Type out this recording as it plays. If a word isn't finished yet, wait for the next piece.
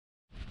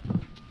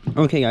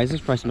Okay guys,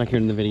 it's Bryson back here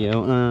in the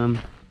video.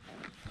 We're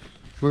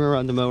gonna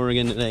ride the mower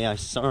again today. I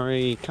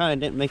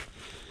didn't make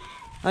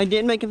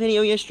a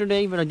video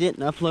yesterday, but I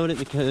didn't upload it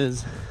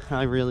because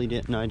I really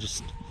didn't. I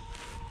didn't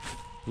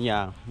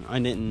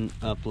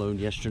upload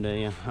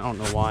yesterday. I don't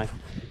know why.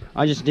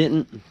 I just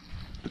didn't.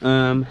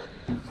 But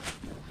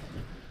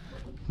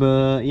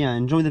yeah,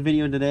 enjoy the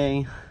video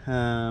today.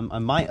 I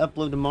might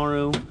upload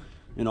tomorrow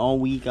and all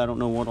week. I don't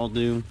know what I'll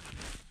do.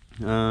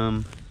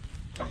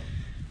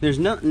 There's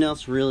nothing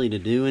else really to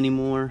do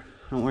anymore.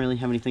 I don't really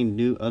have anything to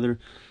do other.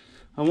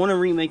 I want to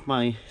remake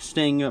my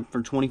staying up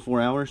for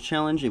 24 hours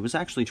challenge. It was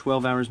actually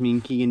 12 hours. Me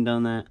and Keegan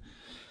done that.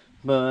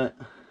 But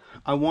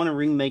I want to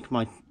remake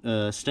my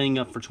staying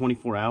up for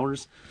 24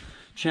 hours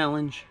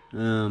challenge.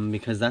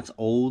 Because that's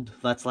old.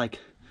 That's like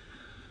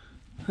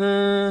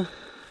a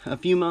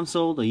few months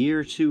old. A year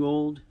or two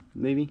old.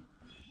 Maybe.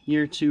 A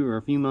year or two or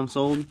a few months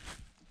old.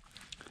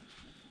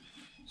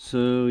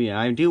 So yeah,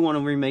 I do want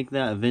to remake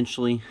that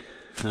eventually.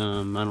 I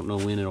don't know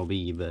when it'll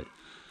be, but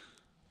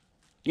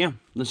yeah,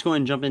 let's go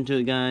ahead and jump into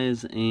it,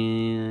 guys,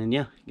 and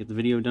yeah, get the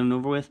video done and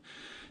over with.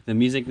 The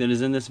music that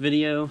is in this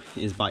video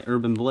is by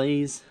Urban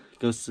Blaze.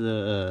 Go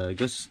subscribe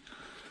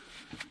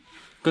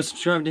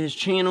to his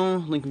channel.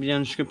 Link will be down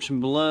in the description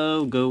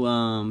below. Go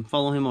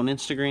follow him on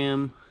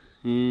Instagram,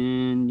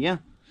 and yeah,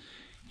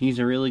 he's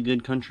a really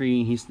good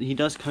country. He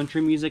does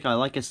country music. I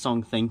like his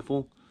song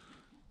Thankful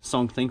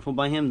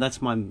by him.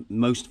 That's my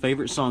most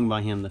favorite song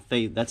by him.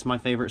 That's my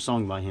favorite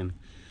song by him.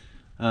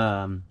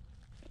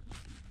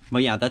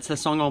 But yeah, that's the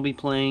song I'll be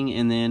playing,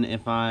 and then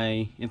if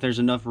there's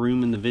enough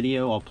room in the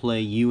video, I'll play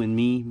You and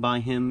Me by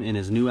him in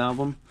his new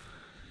album.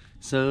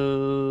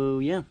 So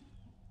yeah,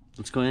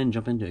 let's go ahead and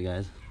jump into it,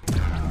 guys.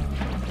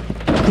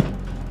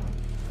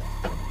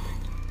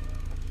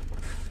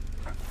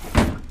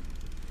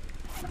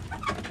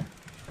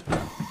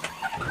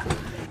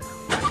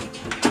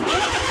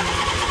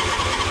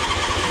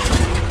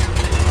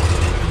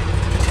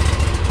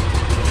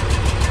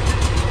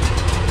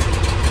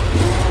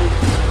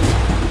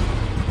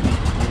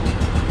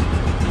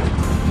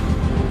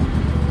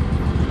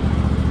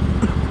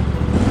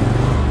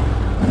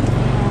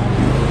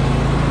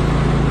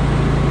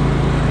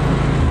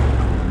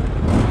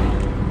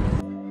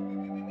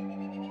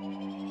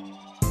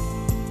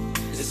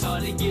 It's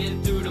hard to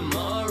get through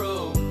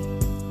tomorrow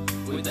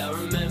without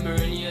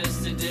remembering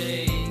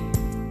yesterday.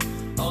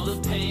 All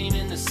the pain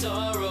and the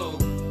sorrow,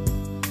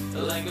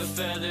 like a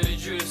feather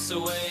drifts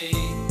away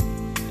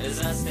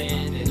as I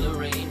stand in the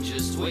rain,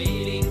 just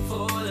waiting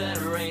for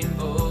that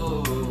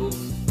rainbow.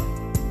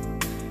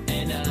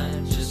 And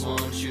I just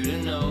want you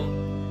to know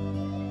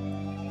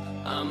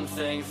I'm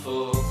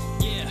thankful.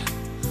 Yeah,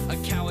 a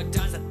coward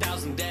dies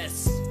 1,000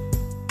 deaths,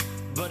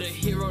 but a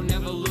hero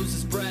never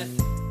loses breath.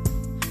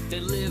 They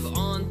live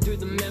on through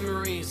the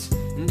memories,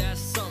 and that's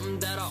something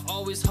that I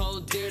always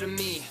hold dear to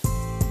me.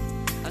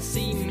 I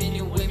see men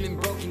and women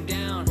broken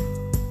down,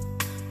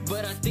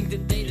 but I think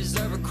that they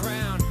deserve a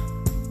crown.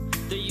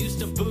 They're used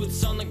to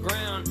boots on the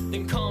ground,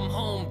 then come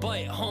home,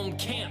 but home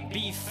can't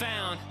be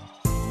found.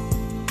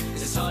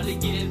 It's hard to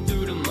get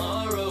through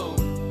tomorrow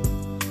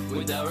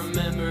without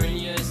remembering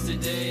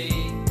yesterday.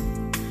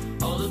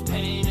 All the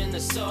pain and the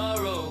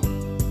sorrow,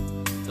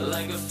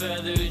 like a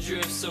feather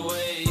drifts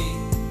away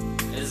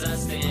as I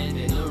stand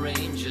in the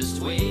rain,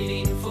 just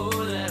waiting for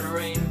that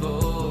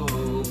rainbow.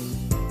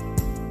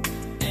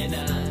 And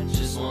I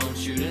just want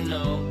you to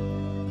know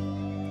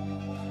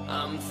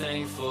I'm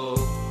thankful.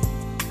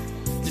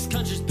 This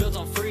country's built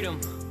on freedom.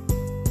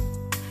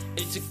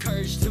 It took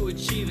courage to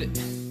achieve it.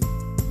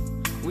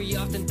 We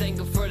often thank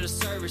them for the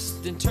service,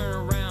 then turn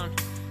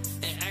around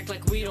and act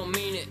like we don't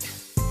mean it.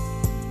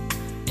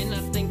 And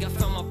I think I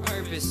found my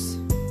purpose.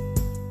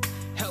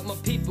 Help my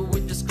people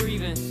with this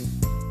grieving.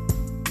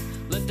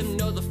 Let them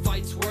know the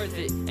fight's worth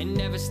it, and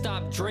never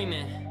stop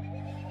dreaming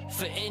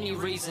for any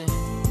reason.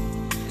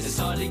 It's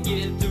hard to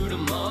get through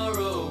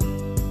tomorrow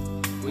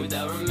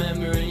without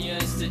remembering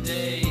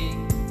yesterday.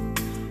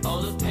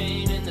 All the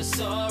pain and the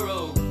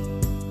sorrow,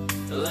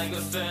 like a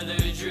feather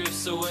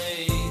drifts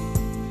away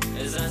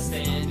as I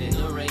stand in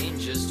the rain,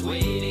 just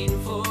waiting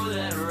for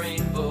that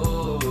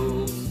rainbow.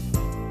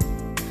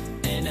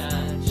 And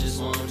I just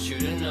want you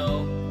to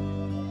know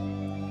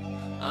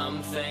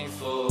I'm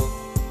thankful.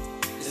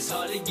 It's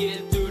hard to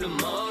get through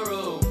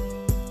tomorrow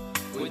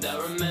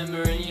without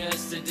remembering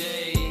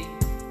yesterday.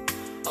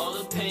 All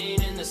the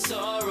pain and the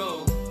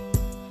sorrow,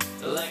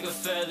 like a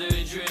feather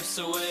drifts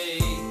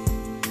away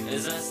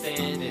as I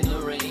stand in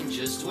the rain,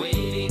 just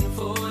waiting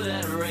for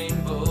that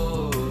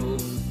rainbow.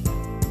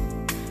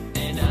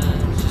 And I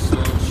just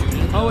want you to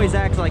know Always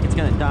acts like it's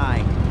gonna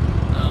die.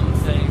 I'm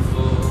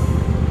thankful.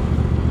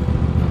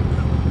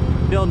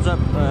 Builds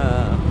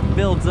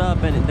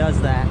up and it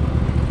does that.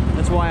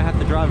 That's why I have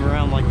to drive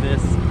around like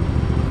this.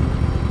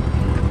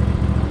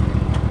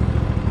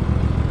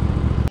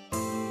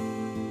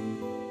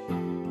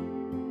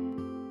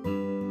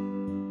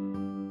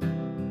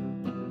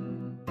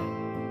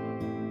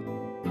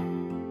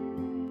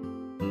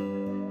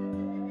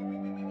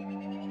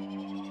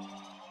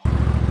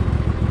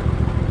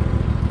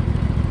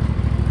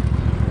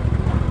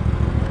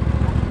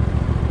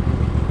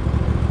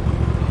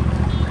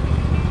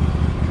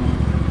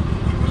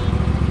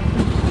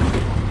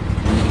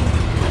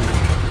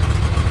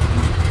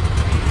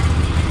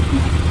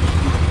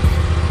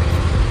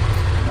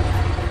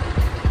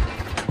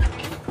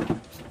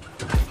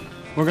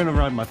 We're gonna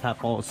ride my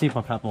Papal, see if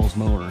my Papal's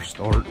mower will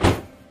start.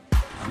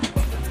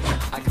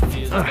 I can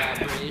feel the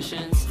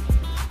vibrations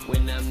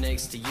when I'm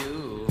next to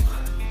you.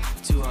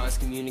 Two hearts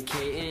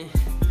communicating,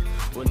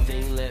 one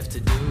thing left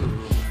to do.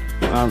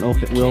 I don't know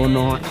if it will or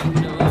not.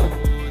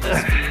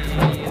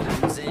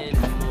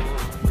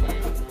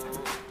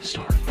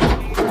 Start.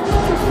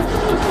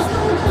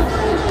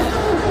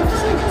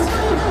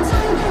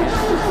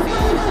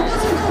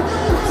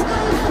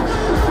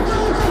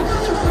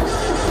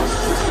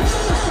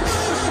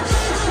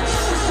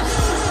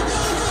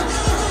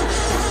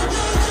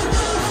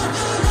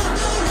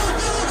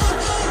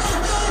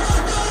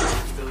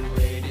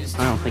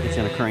 I don't think it's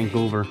gonna crank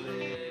over.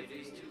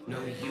 No,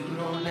 you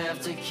don't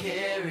have to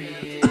carry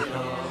it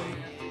all.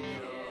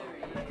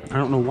 I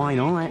don't know why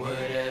not.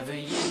 Whatever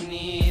you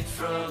need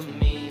from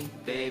me,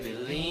 baby,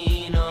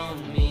 lean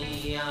on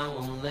me. I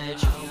won't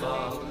let you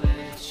fall.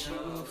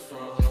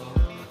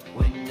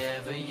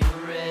 Whenever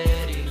you're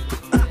ready,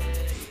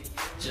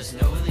 just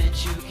know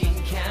that you can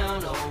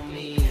count on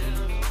me.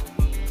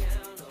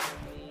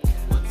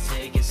 We'll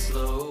take it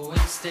slow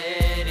and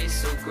steady,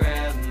 so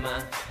grab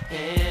my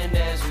hand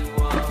as we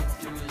walk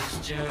through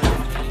this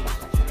journey.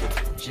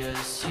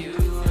 Just you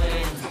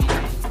and me.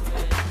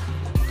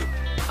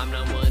 I'm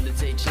not one to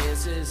take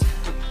chances,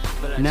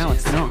 but I No,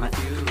 it's not. with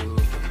you.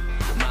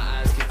 My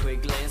eyes get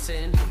quick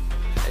glancing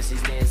as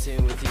he's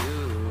dancing with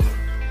you.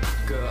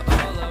 Girl,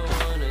 all I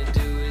wanna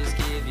do is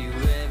give you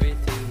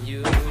everything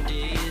you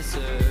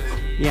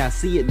deserve. Yeah,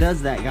 see, it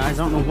does that, guys.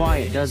 I don't know why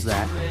it does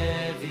that.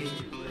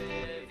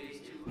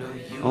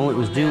 All it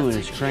was doing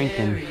is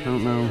cranking. I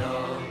don't know.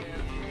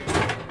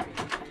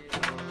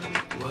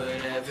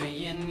 Whatever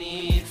you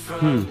need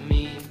from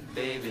me,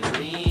 baby,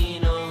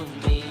 lean on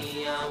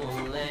me. I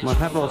won't let My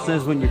Papa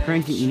says when you're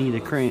cranking, you need to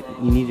crank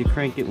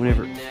it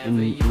whenever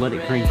and let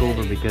it crank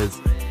over, because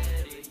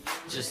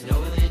just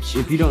know that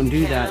if you don't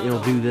do that, it'll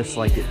do this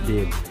like it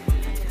did.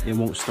 It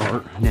won't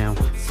start now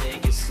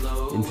take it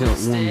slow until it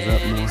warms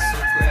up more. so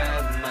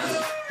grab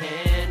my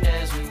hand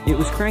as we It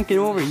was cranking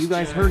over. You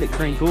guys heard it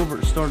crank over.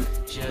 It started.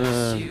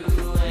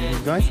 You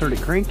guys heard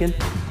it cranking.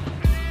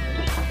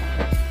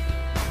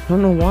 I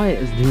don't know why it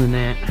was doing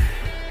that.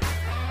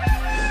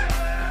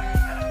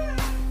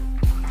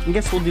 I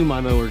guess we'll do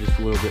my mower just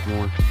a little bit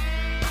more.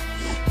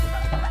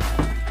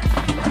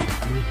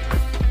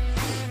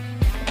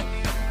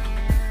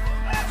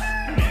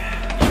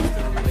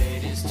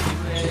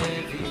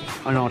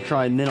 And I'll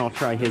try, and then I'll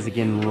try his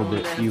again in a little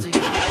bit.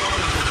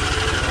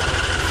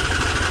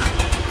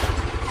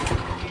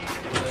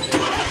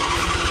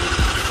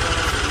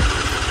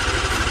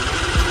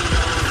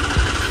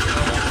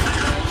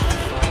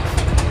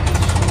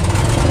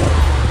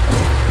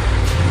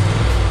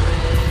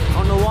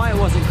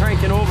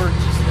 Cranking over.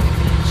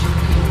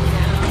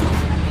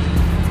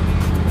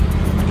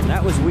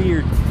 That was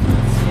weird.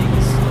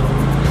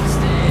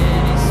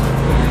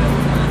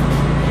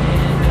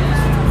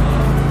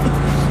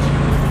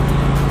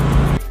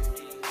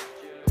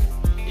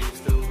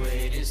 If the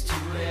weight is too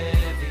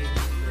heavy,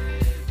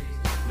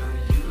 no,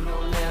 you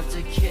don't have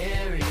to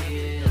carry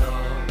it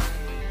all.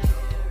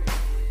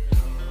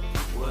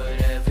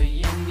 Whatever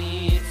you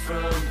need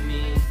from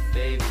me,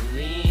 baby,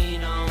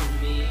 lean on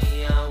me.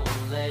 I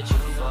won't let you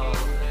fall.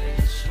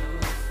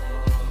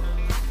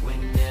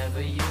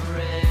 Whenever you're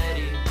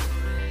ready,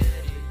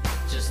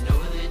 just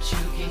know that you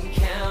can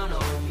count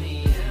on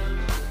me.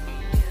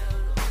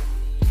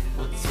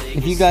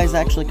 If you guys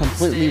actually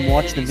completely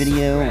watch the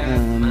video,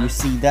 you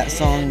see that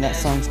song. That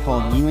song's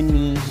called You and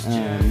Me.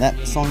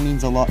 That song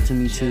means a lot to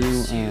me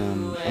too.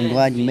 I'm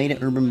glad you made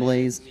it, Urban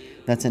Blaze.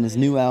 That's in his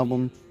new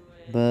album.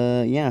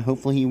 But yeah,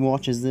 hopefully he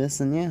watches this,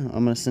 and yeah,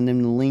 I'm gonna send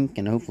him the link,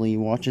 and hopefully he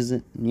watches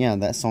it. And yeah,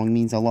 that song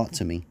means a lot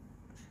to me.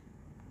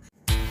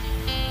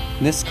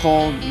 This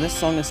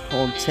song is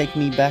called "Take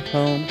Me Back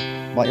Home"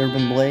 by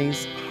Urban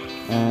Blaze.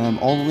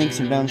 All the links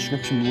are down in the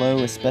description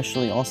below,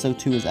 especially also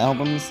to his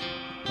albums.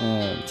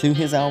 To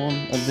his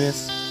album of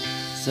this.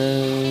 So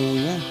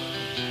yeah.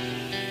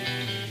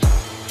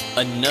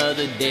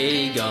 Another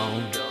day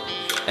gone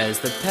as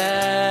the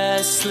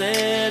past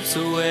slips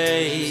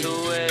away.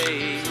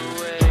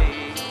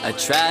 I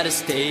try to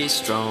stay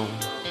strong,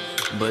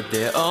 but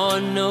there are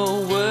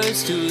no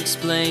words to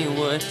explain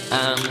what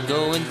I'm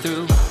going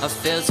through. I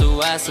felt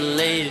so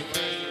isolated,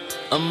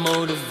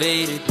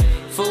 unmotivated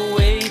for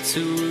way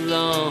too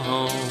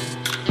long.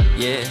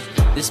 Yeah,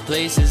 this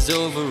place is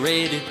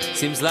overrated,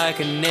 seems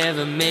like I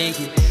never make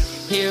it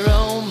here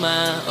on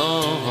my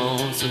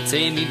own. So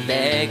take me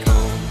back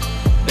home,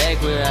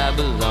 back where I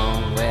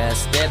belong, where I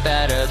step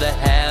out of the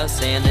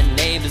house and the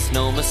neighbors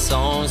know my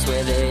songs,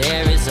 where the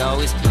air is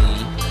always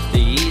clean, the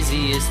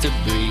easiest to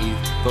breathe.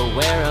 But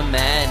where I'm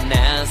at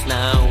now is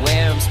not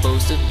where I'm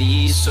supposed to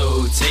be.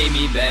 So take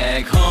me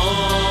back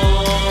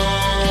home.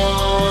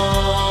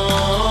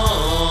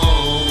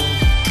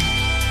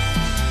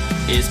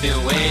 It's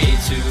been way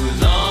too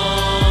long.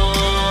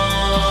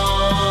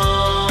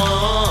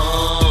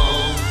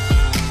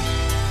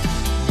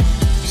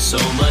 So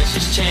much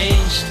has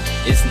changed,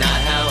 it's not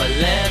how I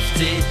left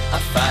it. I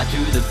fight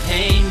through the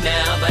pain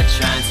now by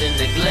trying to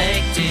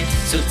neglect it.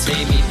 So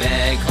take me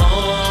back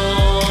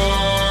home.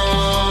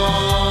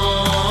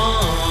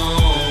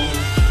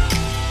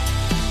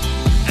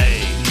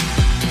 Hey,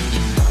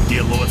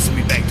 dear Lord, send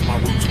me back to my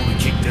roots when we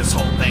kick this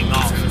whole thing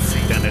off.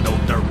 Down that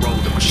old dirt road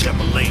in my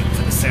Chevrolet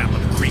to the sound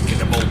of the creek and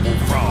the old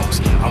bullfrogs.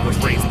 I was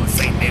raised in the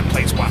same damn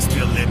place where I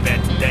still live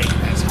at today.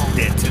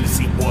 That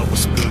Tennessee boy with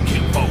some good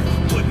kinfolk,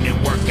 putting in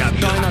work out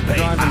there. I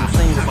pay.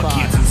 My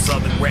kids in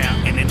Southern rap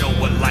and they know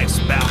what life's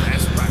about.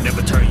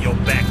 Never turn your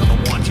back on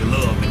the ones you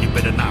love, and you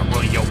better not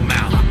run your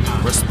mouth.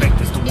 Respect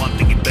is the one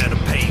thing you better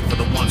pay for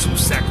the ones who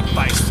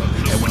sacrifice.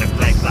 And when the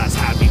black lives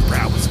high, be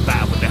proud with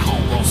survive with their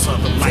homegrown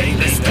Southern life.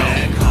 Let's go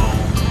back home,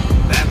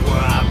 back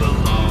where I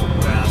belong,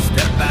 where I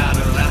step out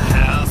of the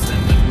house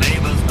and the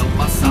neighbors know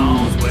my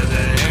songs, where the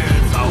air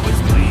is always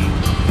clean,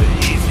 the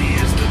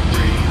easiest to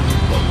breathe.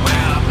 But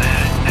where I'm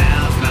at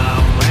now is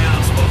not where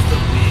I'm supposed to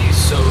be.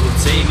 So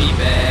take me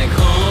back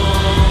home.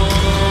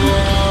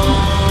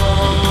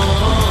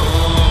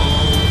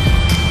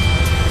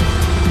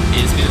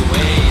 It's been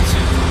way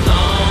too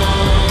long.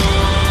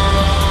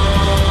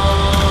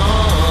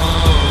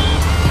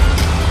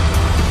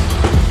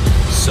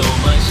 So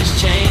much has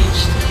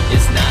changed,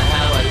 it's not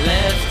how I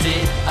left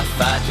it. I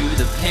fight through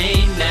the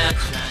pain now,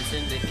 trying to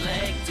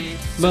neglect it.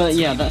 But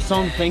yeah, that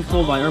song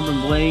 "Thankful" by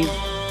Urban Blaze.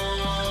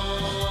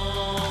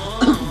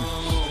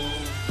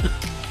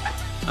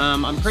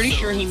 I'm pretty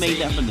sure he made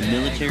that for the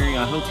military.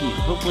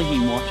 Hopefully he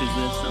watches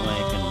this so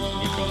I can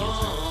get the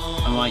answer.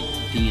 I might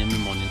DM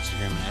him on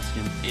Instagram and ask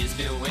him.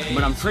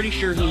 But I'm pretty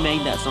sure he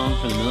made that song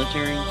for the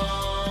military.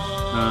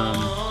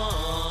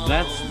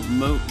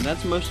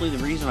 That's mostly the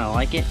reason I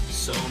like it.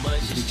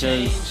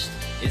 Because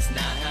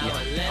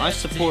yeah, I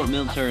support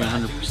military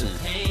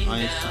 100%.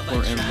 I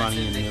support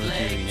everybody in the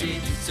military and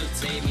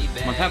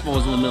everything. My papa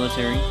was in the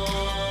military,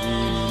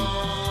 and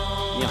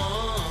yeah.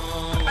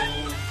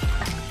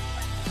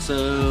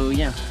 So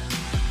yeah,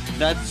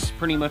 that's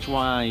pretty much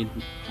why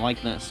I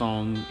like that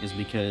song, is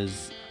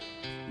because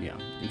yeah,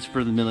 it's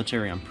for the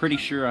military. I'm pretty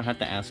sure I have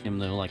to ask him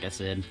though, like I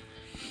said.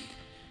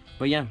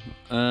 But yeah,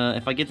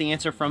 if I get the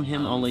answer from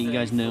him, I'll let you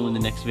guys know in the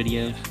next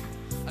video.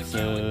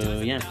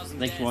 So yeah,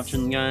 thanks for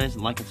watching, guys.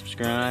 Like and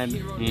subscribe,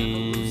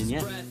 and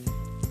yeah,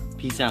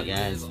 peace out,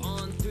 guys.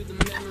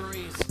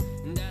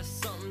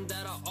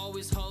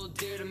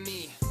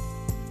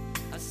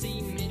 I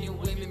see many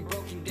women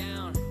broken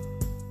down,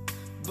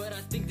 but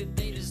I think that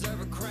they deserve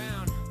a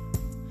crown.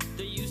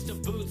 They're used to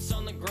boots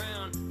on the ground.